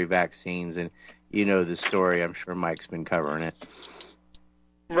mandatory vaccines. And you know the story. I'm sure Mike's been covering it.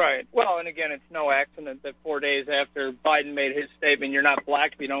 Right. Well, and again, it's no accident that 4 days after Biden made his statement, "You're not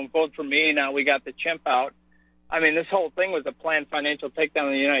black if you don't vote for me," now we got the chimp out. I mean, this whole thing was a planned financial takedown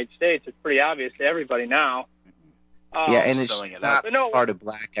of the United States. It's pretty obvious to everybody now. Yeah, and it's not part of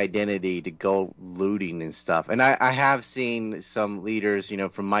black identity to go looting and stuff. And I have seen some leaders,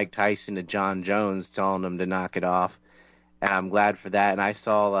 from Mike Tyson to John Jones telling them to knock it off. And I'm glad for that. And I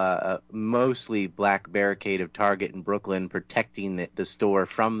saw a mostly black barricade of Target in Brooklyn protecting the store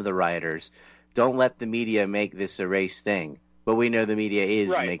from the rioters. Don't let the media make this a race thing. But we know the media is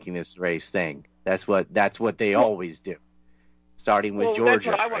making this a race thing. That's what they always do. Starting with Georgia. That's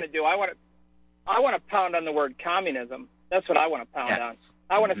what I want to do. I want to pound on the word communism. That's what I want to pound on.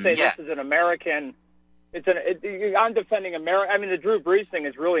 I want to say this is an American. I'm defending America. I mean, the Drew Brees thing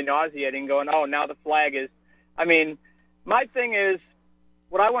is really nauseating. Going, oh, now the flag is. I mean, my thing is,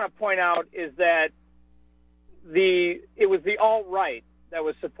 what I want to point out is that it was the alt-right that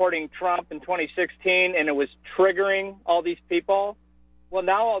was supporting Trump in 2016, and it was triggering all these people. Well,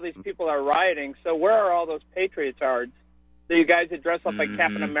 now all these people are rioting. So where are all those patriotards? You guys that dress up like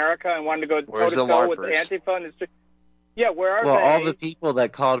Captain America and wanted to go toe-to-toe with the Antifa and the street. Yeah, where are they? Well, all the people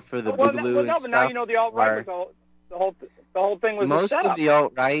that called for the boogaloo and stuff. But now you know the alt-right was the whole thing was most a setup. of the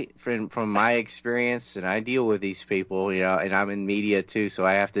alt-right, from my experience, and I deal with these people, and I'm in media too, so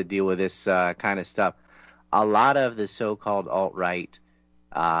I have to deal with this kind of stuff. A lot of the so-called alt-right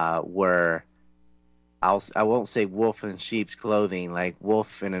were, I won't say wolf in sheep's clothing, like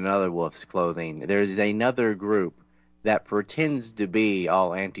wolf in another wolf's clothing. There's another group that pretends to be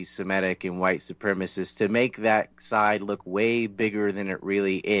all anti-Semitic and white supremacist to make that side look way bigger than it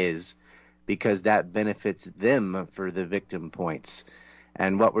really is, because that benefits them for the victim points.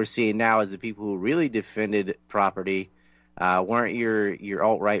 And what we're seeing now is the people who really defended property weren't your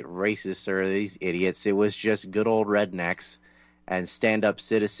alt-right racists or these idiots. It was just good old rednecks and stand-up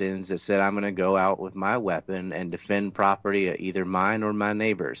citizens that said, I'm going to go out with my weapon and defend property, either mine or my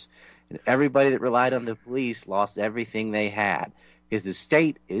neighbor's. And everybody that relied on the police lost everything they had, because the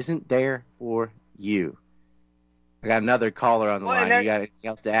state isn't there for you. I got another caller on the line. You got anything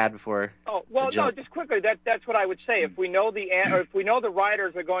else to add before? Oh, well, no, just quickly. That's what I would say. If we know the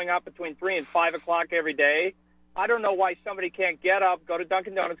rioters are going out between 3 and 5 o'clock every day, I don't know why somebody can't get up, go to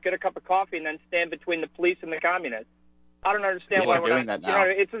Dunkin' Donuts, get a cup of coffee, and then stand between the police and the communists. I don't understand why we're doing not that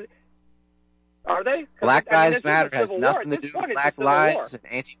now. Are they? Black Lives this is Matter a has civil war. nothing to At this do point, with it's a Black civil war. Lives,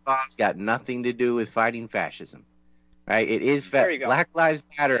 and Antifa's got nothing to do with fighting fascism. Right? It is There you go. Black Lives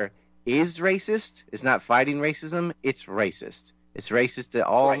Matter is racist. It's not fighting racism. It's racist. It's racist to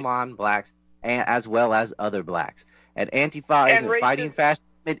all non-blacks and as well as other blacks. And Antifa isn't fighting fascism.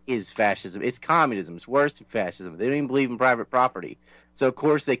 It is fascism. It's communism. It's worse than fascism. They don't even believe in private property. So, of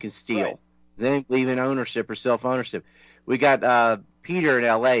course, they can steal. Right. They don't believe in ownership or self-ownership. We got Peter in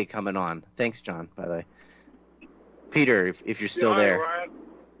L.A. coming on. Thanks, John, by the way. Peter, if you're still there. Hi, Ryan.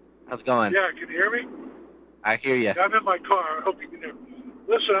 How's it going? Yeah, can you hear me? I hear you. I'm in my car. I hope you can hear me.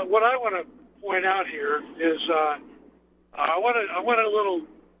 Listen, what I want to point out here is I want a little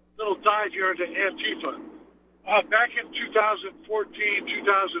dive here into Antifa. Back in 2014,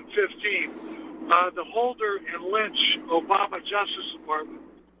 2015, the Holder and Lynch Obama Justice Department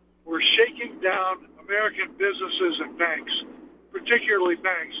were shaking down American businesses and banks, particularly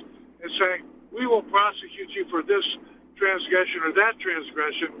banks, and saying, we will prosecute you for this transgression or that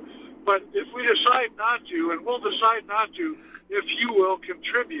transgression, but if we decide not to, and we'll decide not to, if you will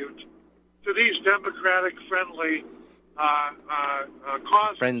contribute to these democratic-friendly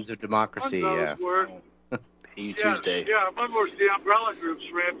causes. Friends of democracy, yeah. Tuesday. Yeah, among those the umbrella groups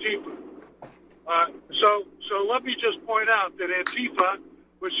for Antifa. So let me just point out that Antifa,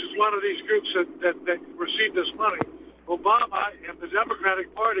 which is one of these groups that received this money, Obama and the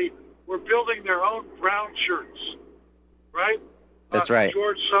Democratic Party were building their own brown shirts, right? That's right.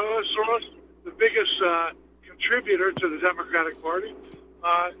 George Soros, the biggest contributor to the Democratic Party,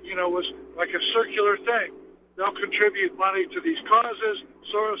 was like a circular thing. They'll contribute money to these causes.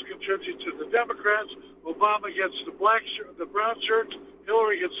 Soros contributes to the Democrats. Obama gets the brown shirts.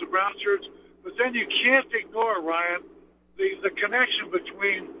 Hillary gets the brown shirts. But then you can't ignore, Ryan, the connection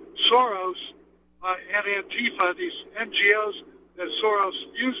between Soros and Antifa, these NGOs that Soros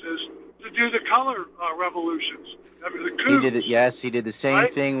uses to do the color revolutions. I mean, the coups. He did the same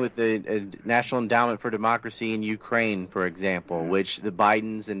thing with the National Endowment for Democracy in Ukraine, for example, which the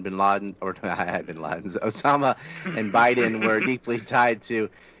Bidens and Osama and Biden were deeply tied to.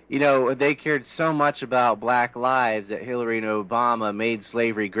 You know, they cared so much about black lives that Hillary and Obama made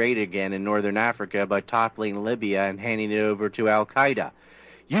slavery great again in northern Africa by toppling Libya and handing it over to Al-Qaeda.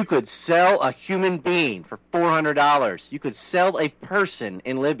 You could sell a human being for $400. You could sell a person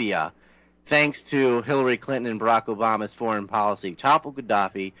in Libya thanks to Hillary Clinton and Barack Obama's foreign policy. Toppled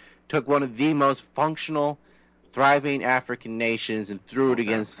Gaddafi, took one of the most functional, thriving African nations and threw it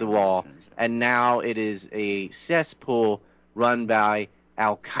against the wall. And now it is a cesspool run by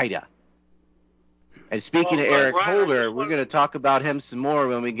Al-Qaeda. And speaking of Eric Holder, we're going to talk about him some more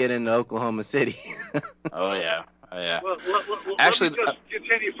when we get into Oklahoma City. Oh, yeah. Well, actually, let me just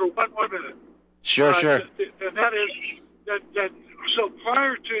continue for one more minute. Sure. And that is that. So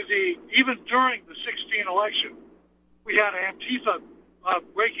prior to even during the 2016 election, we had Antifa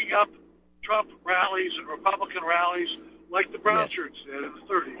breaking up Trump rallies and Republican rallies like the brown shirts did in the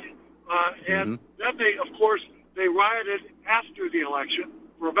 30s. And then they rioted after the election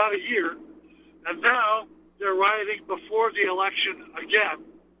for about a year, and now they're rioting before the election again.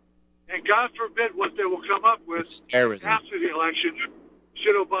 And God forbid what they will come up with after the election.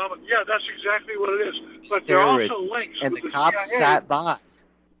 Should Obama? Yeah, that's exactly what it is. But there are also links. And with the cops CIA. sat by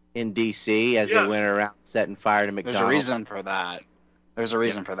in D.C. as they went around setting fire to McDonald's. There's a reason for that. There's a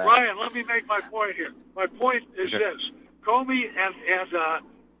reason for that. Ryan, let me make my point here. My point is this: Comey and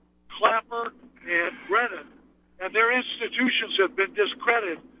Clapper and Brennan and their institutions have been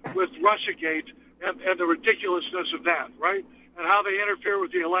discredited with Russiagate and the ridiculousness of that, right? And how they interfere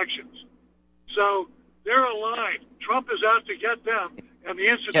with the elections. So they're aligned. Trump is out to get them, and the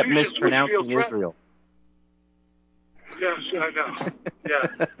institutions kept mispronouncing Israel. Yes, I know. Yeah,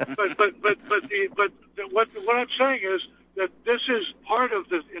 but what I'm saying is that this is part of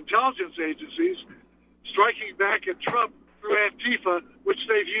the intelligence agencies striking back at Trump through Antifa, which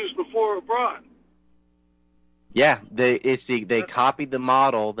they've used before abroad. Yeah, they copied the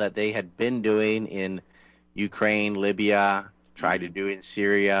model that they had been doing in Ukraine, Libya, tried to do it in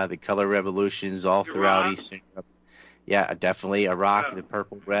Syria, the color revolutions all throughout Eastern Europe. Yeah, definitely Iraq, the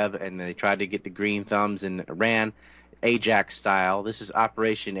Purple Rev, and they tried to get the green thumbs in Iran, Ajax style. This is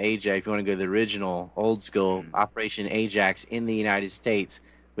Operation Ajax. If you want to go to the original, old school, Operation Ajax in the United States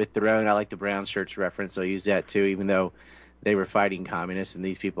with their own. I like the brown shirts reference. I'll use that too, even though they were fighting communists and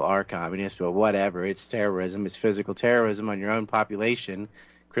these people are communists. But whatever, it's terrorism. It's physical terrorism on your own population,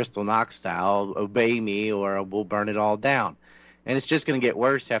 Crystal Knox style. Obey me, or we'll burn it all down. And it's just going to get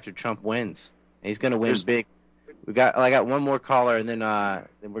worse after Trump wins. He's going to win big. I got one more caller, and then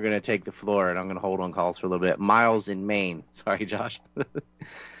we're gonna take the floor, and I'm gonna hold on calls for a little bit. Miles in Maine. Sorry, Josh.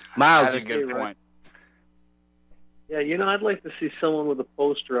 Miles, That's a good point. Yeah, I'd like to see someone with a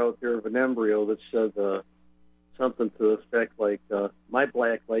poster out there of an embryo that said something to the effect like, my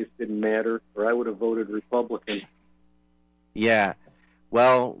black life didn't matter, or I would have voted Republican. Yeah.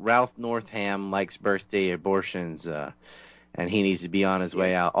 Well, Ralph Northam likes birthday abortions, and he needs to be on his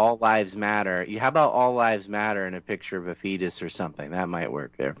way out. All lives matter. How about all lives matter and a picture of a fetus or something? That might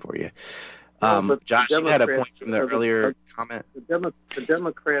work there for you. Josh, you had a point from the earlier comment. The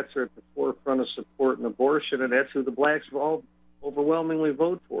Democrats are at the forefront of supporting abortion, and that's who the blacks all overwhelmingly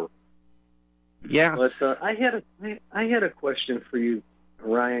vote for. Yeah. But I had a question for you,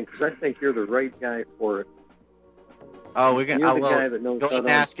 Ryan, because I think you're the right guy for it. Oh, we're gonna. You're the guy that knows go how and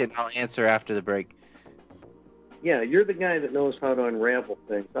to ask it. I'll answer after the break. Yeah, you're the guy that knows how to unravel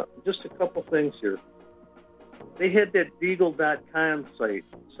things. Just a couple things here. They had that Deagle.com site.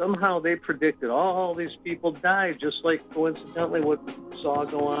 Somehow they predicted all these people died, just like coincidentally what we saw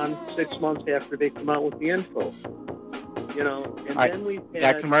go on 6 months after they come out with the info. And then we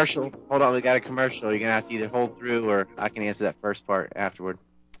got a commercial. Hold on, we got a commercial. You're gonna have to either hold through, or I can answer that first part afterward.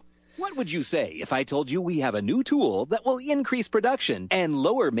 What would you say if I told you we have a new tool that will increase production and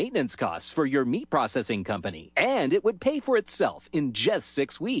lower maintenance costs for your meat processing company? And it would pay for itself in just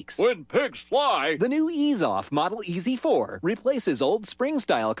 6 weeks. When pigs fly! The new Ease Off Model Easy 4 replaces old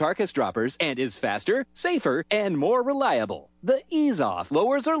spring-style carcass droppers and is faster, safer, and more reliable. The Ease Off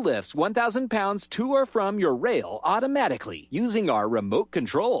lowers or lifts 1,000 pounds to or from your rail automatically using our remote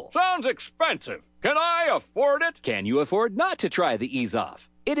control. Sounds expensive. Can I afford it? Can you afford not to try the Ease Off?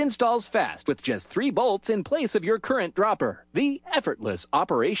 It installs fast with just 3 bolts in place of your current dropper. The effortless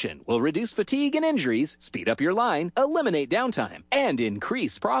operation will reduce fatigue and injuries, speed up your line, eliminate downtime, and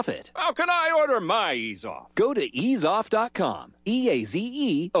increase profit. How can I order my Ease Off? Go to easeoff.com,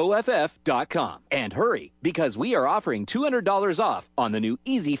 EAZEOFF.com, and hurry, because we are offering $200 off on the new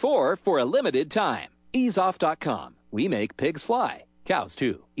Easy 4 for a limited time. Easeoff.com. We make pigs fly. Cows,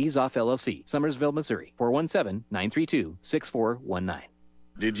 too. Ease Off LLC, Summersville, Missouri, 417-932-6419.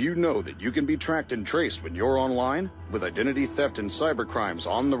 Did you know that you can be tracked and traced when you're online? With identity theft and cybercrimes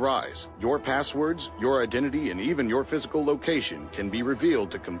on the rise, your passwords, your identity, and even your physical location can be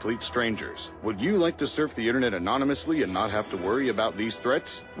revealed to complete strangers. Would you like to surf the internet anonymously and not have to worry about these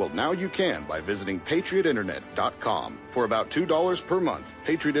threats? Well, now you can by visiting patriotinternet.com. For about $2 per month,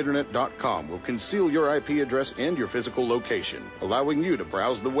 patriotinternet.com will conceal your IP address and your physical location, allowing you to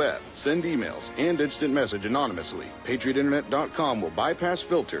browse the web, send emails, and instant message anonymously. patriotinternet.com will bypass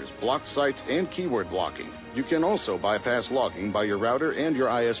filters, block sites, and keyword blocking. You can also bypass logging by your router and your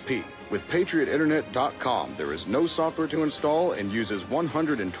ISP. With patriotinternet.com, there is no software to install and uses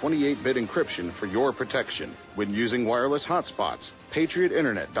 128-bit encryption for your protection. When using wireless hotspots,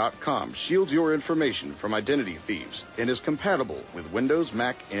 patriotinternet.com shields your information from identity thieves and is compatible with Windows,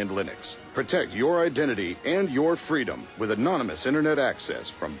 Mac, and Linux. Protect your identity and your freedom with anonymous internet access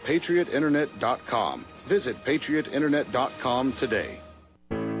from patriotinternet.com. Visit patriotinternet.com today.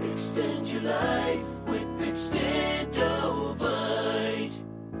 Extend your life with Extendovite.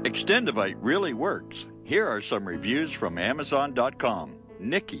 Extendovite really works. Here are some reviews from Amazon.com.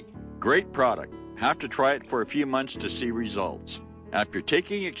 Nikki, great product. Have to try it for a few months to see results. After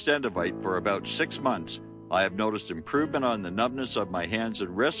taking Extendovite for about 6 months, I have noticed improvement on the numbness of my hands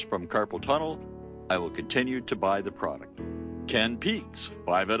and wrists from carpal tunnel. I will continue to buy the product. Ken Peaks,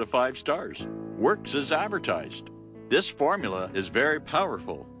 5 out of 5 stars. Works as advertised. This formula is very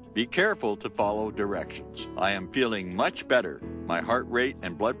powerful. Be careful to follow directions. I am feeling much better. My heart rate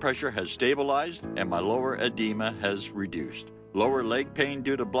and blood pressure has stabilized and my lower edema has reduced. Lower leg pain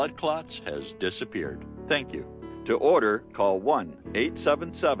due to blood clots has disappeared. Thank you. To order, call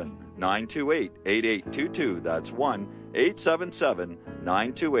 1-877-928-8822. That's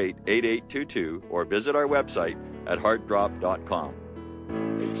 1-877-928-8822 or visit our website at heartdrop.com.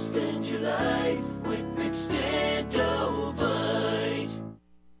 Extend your life with Extendovite.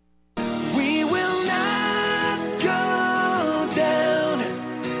 We will not go down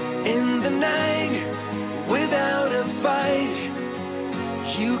in the night without a fight.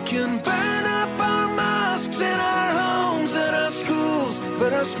 You can burn up our mosques and our homes and our schools,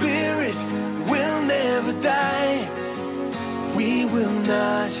 but our spirit will never die. We will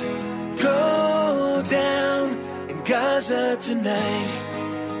not go down in Gaza tonight.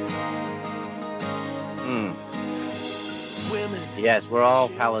 Yes, we're all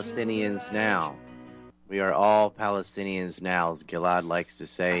Palestinians now. We are all Palestinians now, as Gilad likes to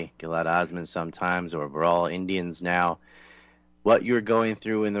say, Gilad Osman sometimes, or we're all Indians now. what you're going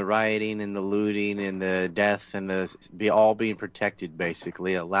through in the rioting and the looting and the death and all being protected,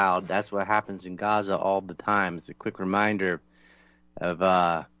 basically allowed. That's what happens in Gaza all the time. It's a quick reminder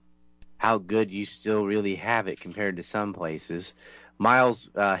of how good you still really have it compared to some places. Miles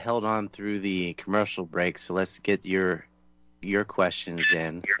held on through the commercial break, so let's get your questions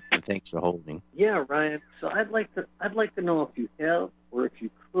in. And thanks for holding. Yeah, Ryan. So I'd like to know if you have or if you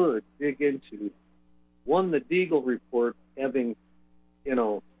could dig into one, the Deagle report, having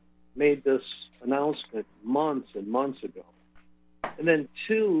made this announcement months and months ago, and then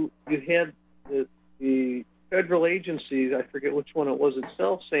two, you had the federal agencies, I forget which one it was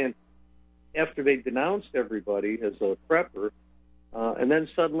itself, saying after they denounced everybody as a prepper. And then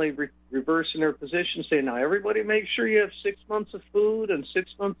suddenly reversing their position, saying, now everybody make sure you have 6 months of food and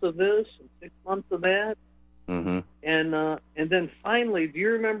 6 months of this and 6 months of that. Mm-hmm. And then finally, do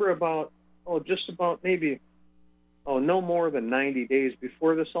you remember no more than 90 days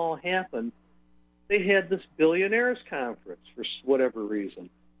before this all happened, they had this billionaires conference for whatever reason.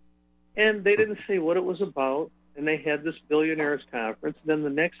 And they didn't say what it was about. And they had this billionaires conference. And then the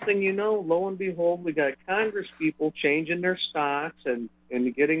next thing you know, lo and behold, we got Congress people changing their stocks and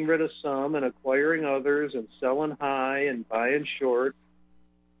getting rid of some and acquiring others and selling high and buying short.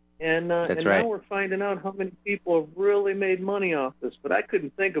 And That's and right. Now we're finding out how many people have really made money off this. But I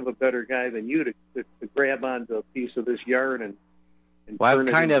couldn't think of a better guy than you to grab onto a piece of this yarn and Well, turn I've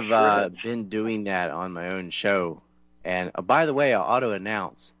it kind into of shreds. been doing that on my own show. And by the way, I'll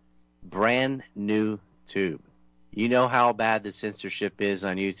auto-announce, brand new tube. You know how bad the censorship is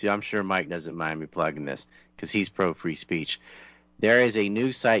on YouTube. I'm sure Mike doesn't mind me plugging this because he's pro free speech. There is a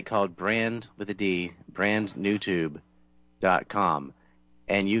new site called brandnewtube.com,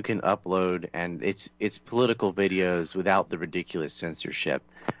 and you can upload, and it's political videos without the ridiculous censorship.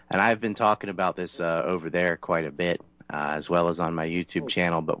 And I've been talking about this over there quite a bit, as well as on my YouTube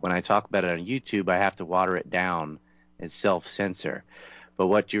channel. But when I talk about it on YouTube, I have to water it down and self-censor. But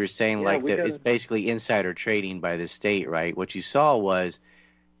what you were saying, it's basically insider trading by the state, right? What you saw was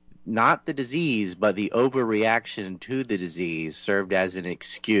not the disease, but the overreaction to the disease served as an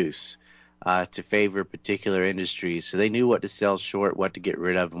excuse to favor particular industries. So they knew what to sell short, what to get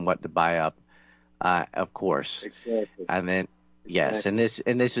rid of, and what to buy up, of course. Exactly. And then, yes, and this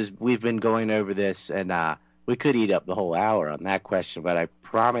is, we've been going over this, and we could eat up the whole hour on that question, but I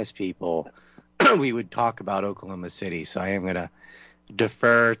promised people we would talk about Oklahoma City, so I am going to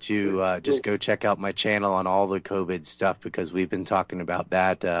defer to just go check out my channel on all the COVID stuff, because we've been talking about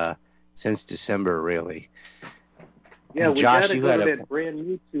that since December, really. Yeah, and we Josh, got to you go had to a that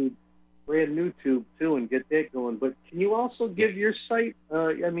brand new tube too and get that going. But can you also give your site?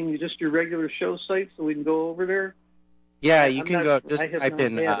 Just your regular show site, so we can go over there. Yeah, you can go. Just type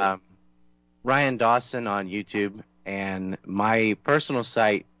in Ryan Dawson on YouTube, and my personal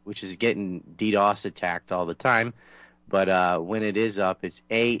site, which is getting DDoS attacked all the time. But when it is up, it's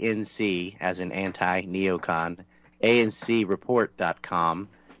ANC, as in anti-neocon, ancreport.com,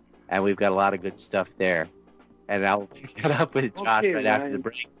 and we've got a lot of good stuff there. And I'll pick that up with Josh right after the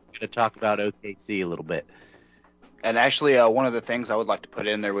break. We're going to talk about OKC a little bit. And actually, one of the things I would like to put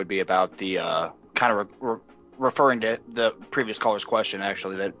in there would be about the kind of referring to the previous caller's question,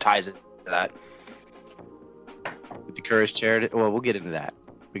 actually, that ties it to that. With the Courage Charity, well, we'll get into that.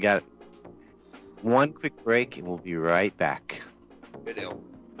 We got one quick break, and we'll be right back. Video.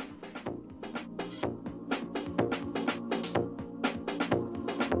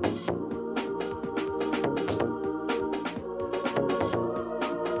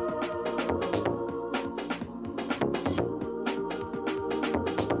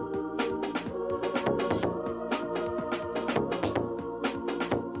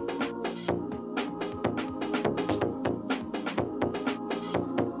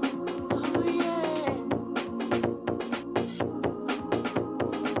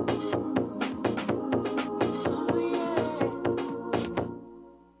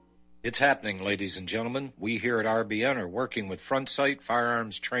 It's happening, ladies and gentlemen. We here at RBN are working with Front Sight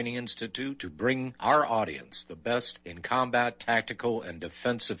Firearms Training Institute to bring our audience the best in combat, tactical, and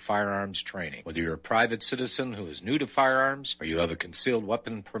defensive firearms training. Whether you're a private citizen who is new to firearms, or you have a concealed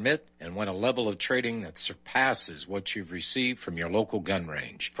weapon permit and want a level of training that surpasses what you've received from your local gun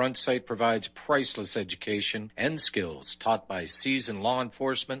range, Front Sight provides priceless education and skills taught by seasoned law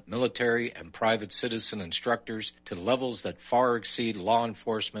enforcement, military, and private citizen instructors to levels that far exceed law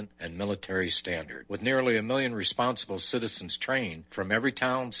enforcement and military standard. With nearly 1 million responsible citizens trained from every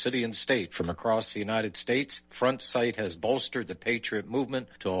town, city, and state from across the United States, Front Sight has bolstered the Patriot movement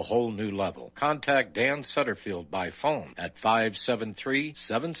to a whole new level. Contact Dan Sutterfield by phone at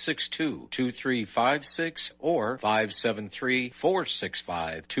 573-762-2356 or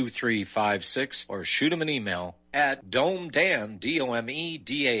 573-465-2356 or shoot him an email at domedan,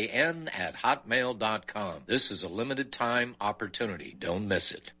 DOMEDAN, at hotmail.com. This is a limited time opportunity. Don't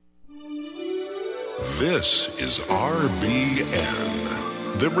miss it. This is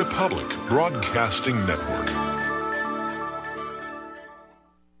RBN, the Republic Broadcasting Network.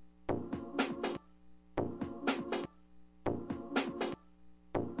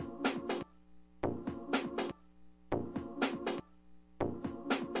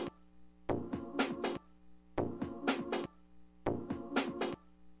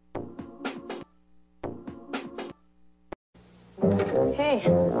 Hey.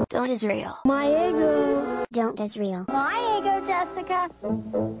 Don't Israel. My ego. Don't Israel. My ego, Jessica.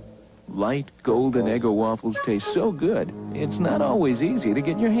 Light golden Eggo waffles taste so good, it's not always easy to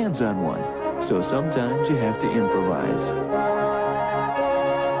get your hands on one. So sometimes you have to improvise.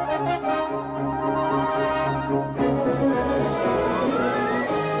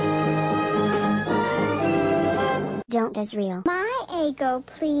 Don't Israel. My ego,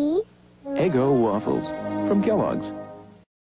 please. Eggo waffles from Kellogg's.